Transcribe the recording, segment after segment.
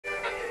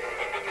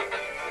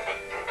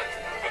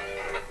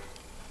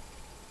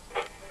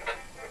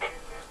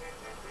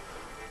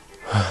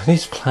I need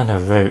to plan a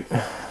route.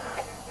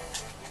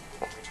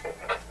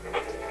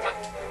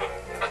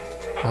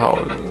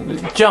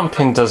 Oh,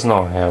 jumping does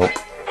not help.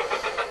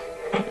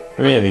 It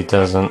really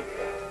doesn't.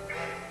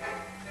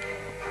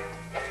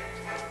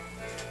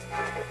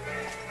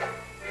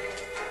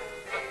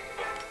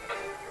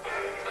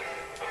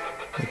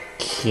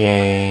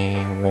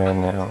 Okay, where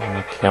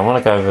now? Okay, I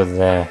want to go over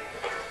there.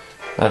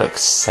 That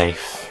looks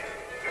safe.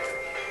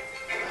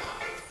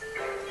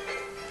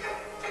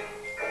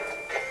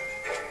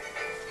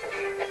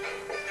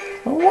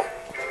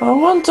 I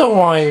wonder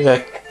why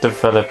the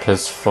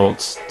developers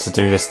thought to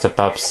do this to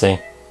Bubsy.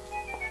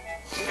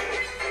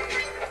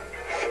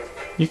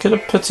 You could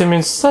have put him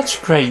in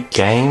such great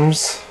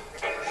games.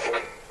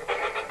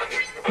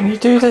 And you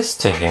do this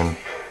to him.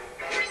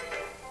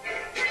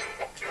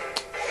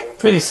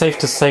 Pretty safe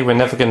to say we're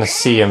never going to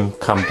see him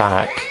come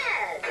back.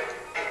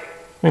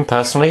 I mean,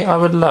 personally, I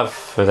would love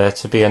for there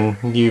to be a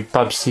new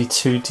Bubsy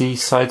 2D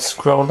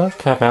side-scroller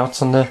come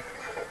out on the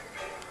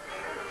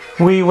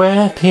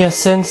WiiWare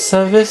PSN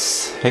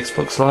service,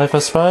 Xbox Live I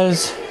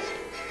suppose,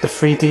 the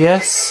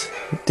 3DS,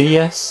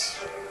 DS,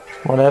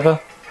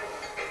 whatever.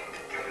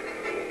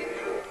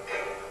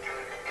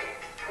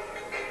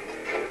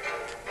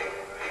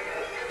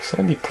 Is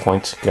there any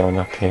point going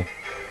up here?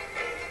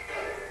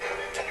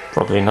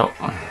 Probably not.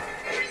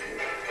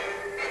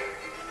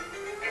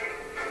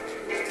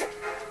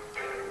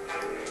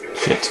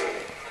 Shit.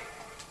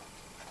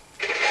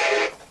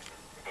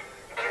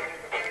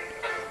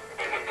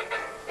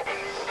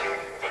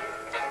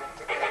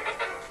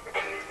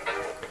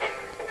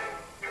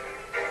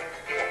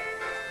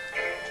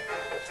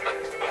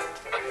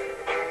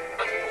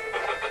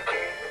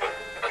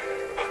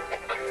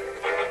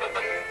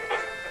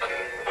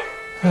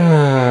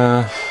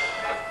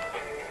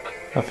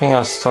 I think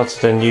I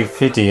started a new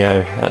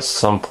video at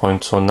some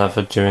point or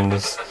another during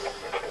this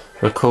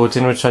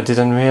recording, which I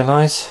didn't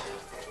realise.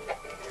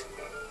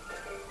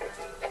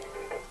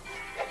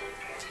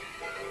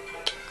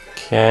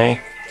 Okay.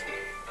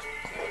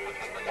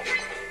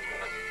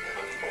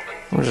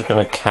 I'm just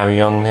going to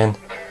carry on then.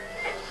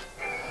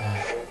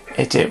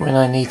 Edit when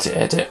I need to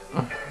edit.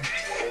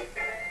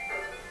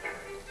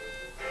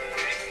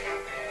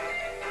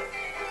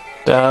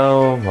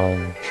 Oh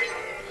man.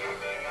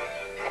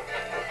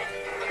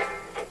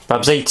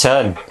 Bubsy,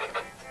 turn!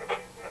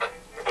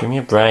 Give me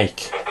a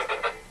break.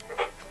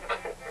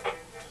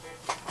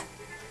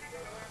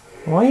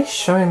 Why are you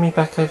showing me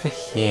back over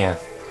here?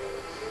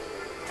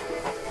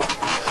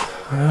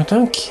 I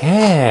don't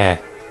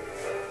care.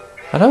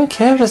 I don't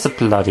care if there's a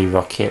bloody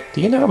rocket. Do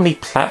you know how many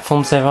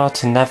platforms there are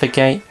to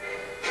navigate?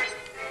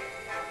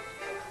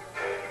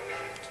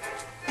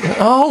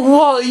 Oh,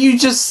 what? You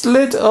just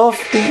slid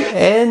off the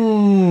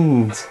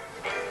end!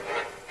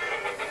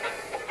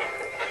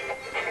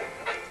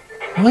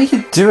 Why are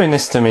you doing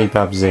this to me,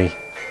 Bubsy?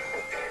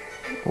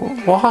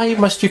 Why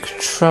must you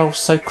control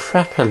so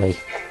crappily?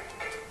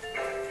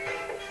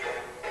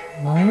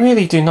 I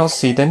really do not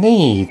see the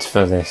need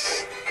for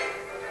this.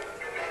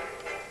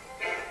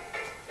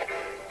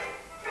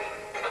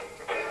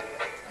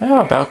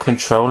 How about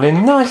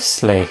controlling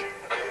nicely?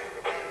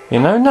 You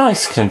know,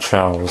 nice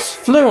controls,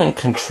 fluent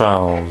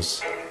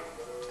controls.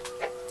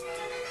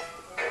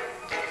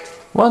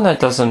 One that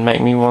doesn't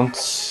make me want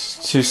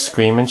to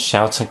scream and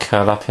shout and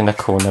curl up in a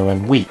corner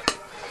and weep.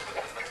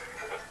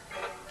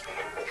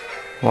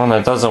 One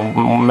that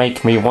doesn't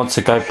make me want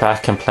to go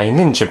back and play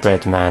Ninja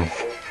Bread Man.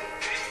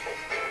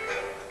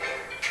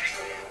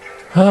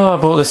 Oh, I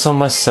bought this on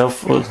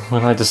myself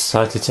when I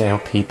decided to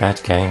LP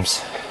bad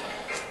games.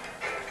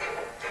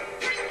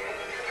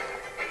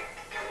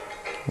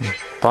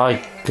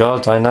 By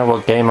God, I know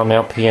what game I'm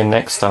LPing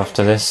next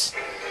after this.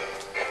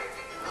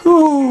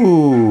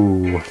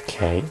 Ooh,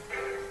 okay.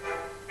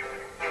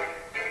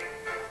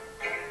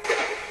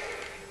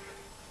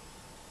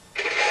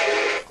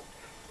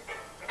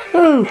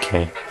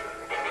 Okay.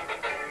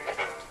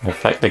 In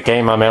fact, the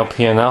game I'm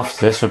LPing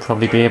after this would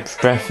probably be a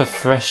breath of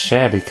fresh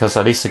air, because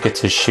at least I get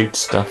to shoot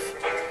stuff.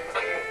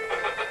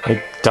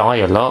 I die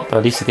a lot, but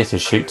at least I get to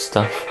shoot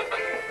stuff.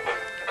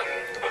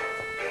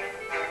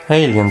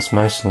 Aliens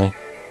mostly.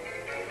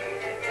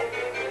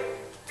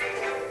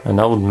 An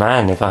old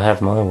man if I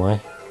have my way.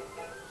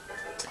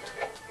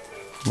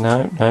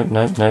 No.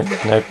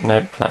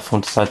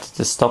 Platform decided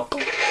to stop.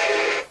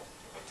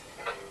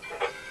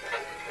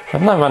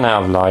 Haven't I run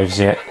out of lives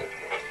yet?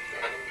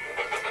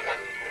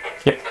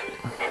 Yep.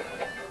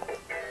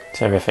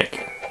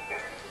 Terrific.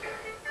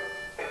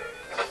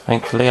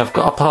 Thankfully I've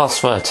got a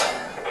password.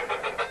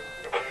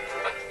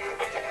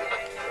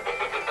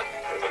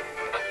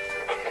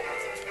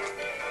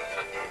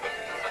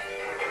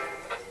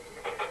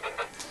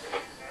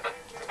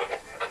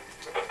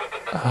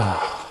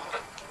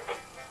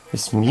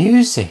 It's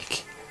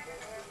music.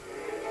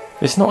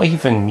 It's not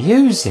even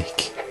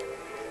music.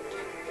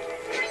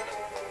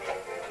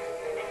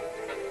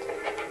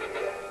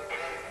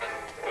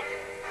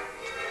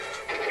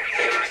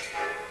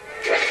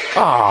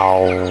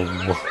 Oh.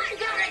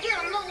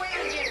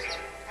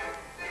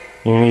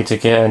 You need to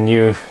get a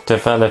new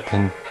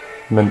development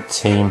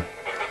team.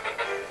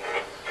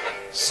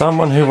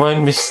 Someone who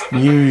won't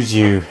misuse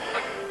you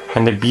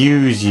and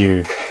abuse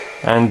you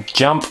and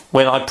jump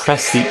when I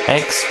press the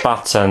X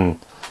button.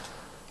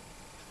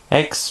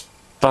 X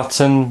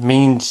button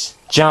means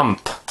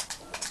jump.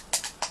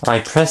 I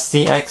press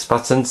the X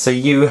button so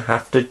you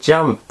have to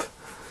jump.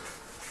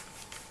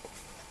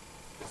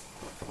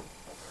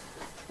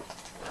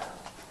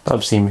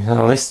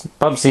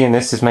 Bubsy in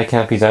this is making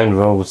up his own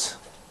rules.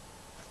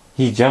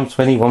 He jumps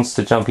when he wants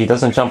to jump. He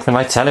doesn't jump when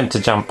I tell him to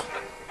jump.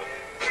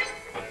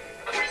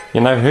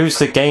 You know, who's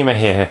the gamer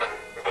here?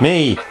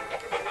 Me!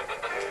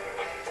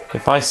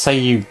 If I say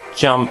you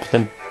jump,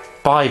 then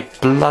by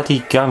bloody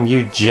gum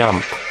you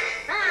jump.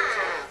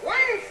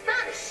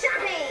 One-stop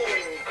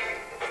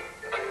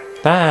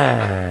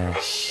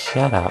shopping!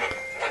 Shut up.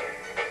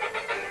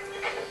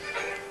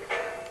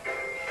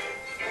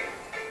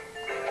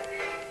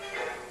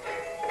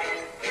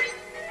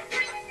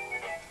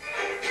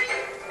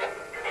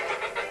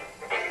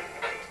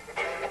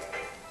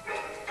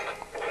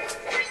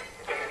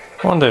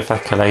 I wonder if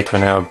Accolade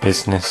went out of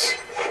business.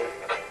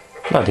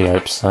 Bloody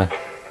hope so.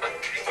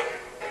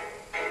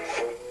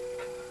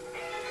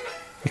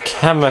 The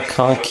camera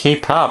can't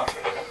keep up.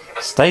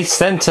 Stay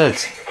centered.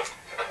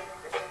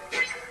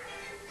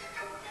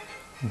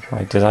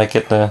 Wait, did I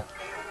get the...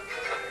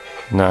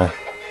 No.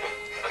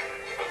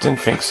 Didn't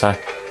think so.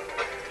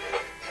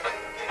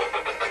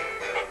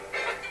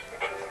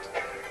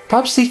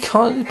 Bubsy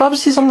can't...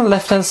 Bubsy's on the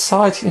left hand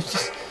side.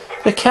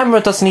 The camera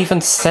doesn't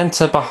even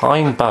center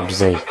behind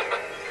Bubsy.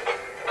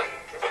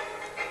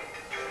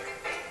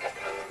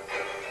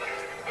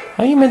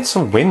 How are you meant to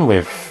win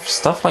with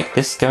stuff like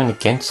this going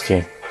against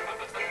you?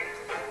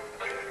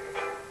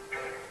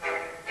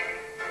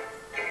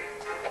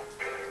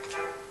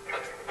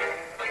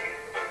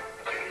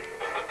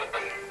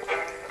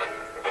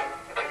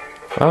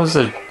 If I was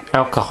an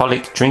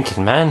alcoholic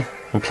drinking man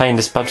and playing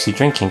this Bubsy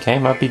drinking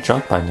game, I'd be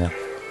drunk by now.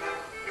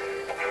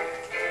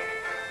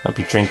 I'd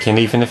be drinking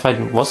even if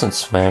I wasn't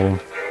swearing.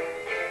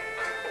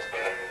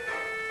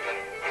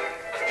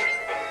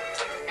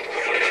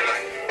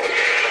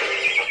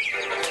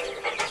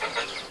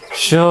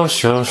 Sure.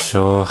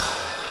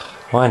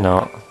 Why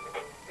not?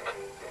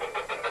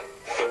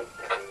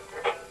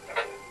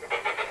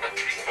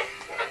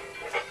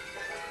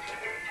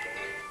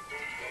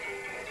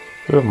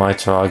 Who am I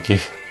to argue?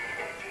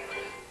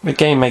 The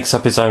game makes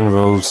up its own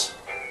rules.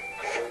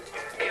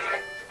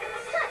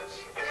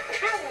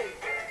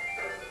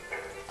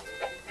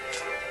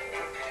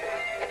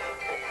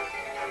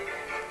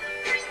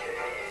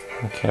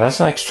 Okay, that's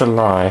an extra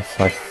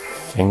life, I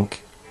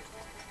think.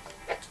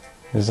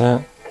 Is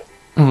that?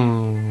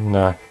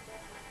 No.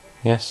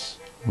 Yes?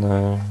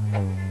 No.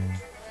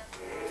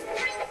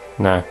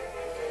 No.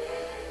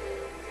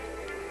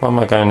 What am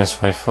I going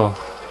this way for?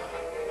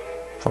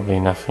 Probably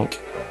nothing.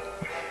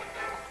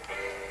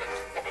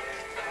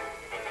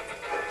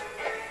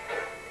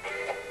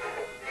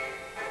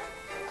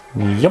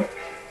 Yup.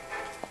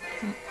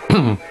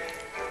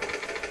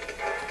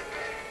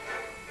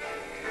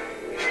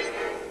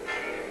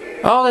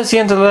 Oh, there's the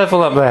end of the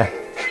level up there.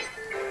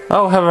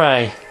 Oh,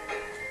 hooray.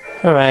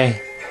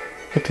 Hooray.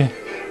 Yippee.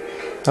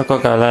 I've got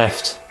to go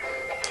left.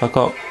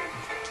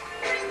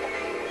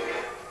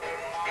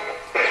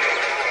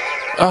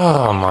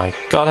 Oh my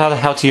god, how the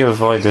hell do you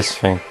avoid this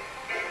thing?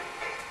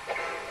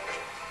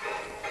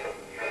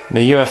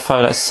 The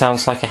UFO that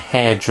sounds like a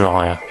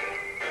hairdryer.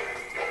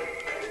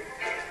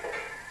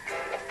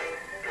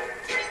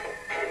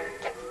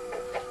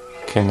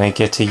 Can they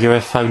get a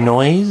UFO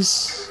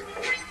noise?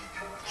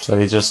 So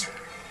they just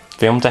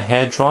filmed a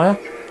hairdryer?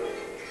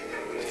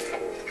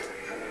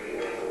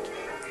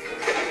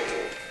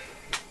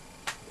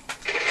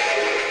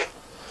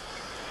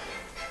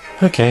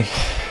 Okay.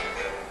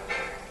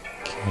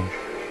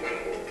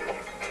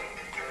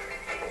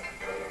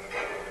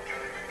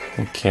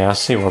 Okay, I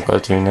see what I've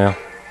got to do now.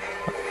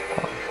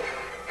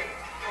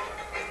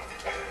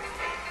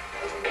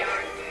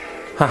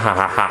 Ha ha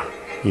ha ha!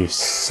 You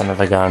son of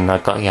a gun, I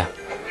got ya.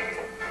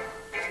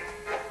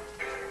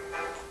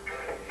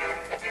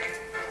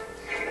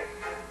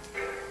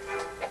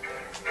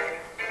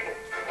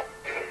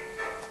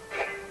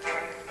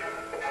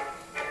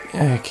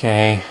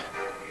 Okay,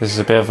 this is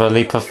a bit of a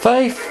leap of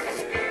faith.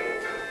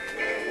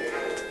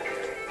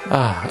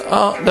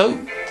 Oh, no.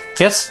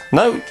 Yes,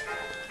 no.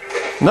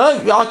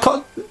 No, I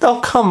can't. Oh,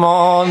 come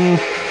on.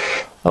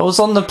 I was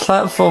on the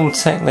platform,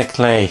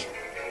 technically.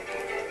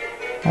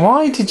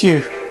 Why did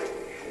you...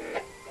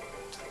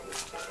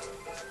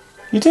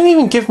 You didn't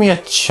even give me a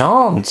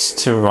chance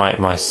to right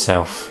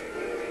myself.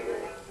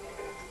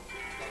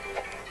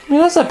 I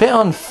mean, that's a bit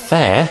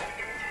unfair.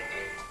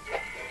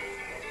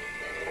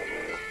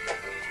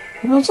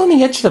 When I was on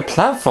the edge of the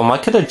platform, I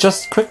could have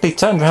just quickly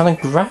turned around and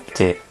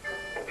grabbed it.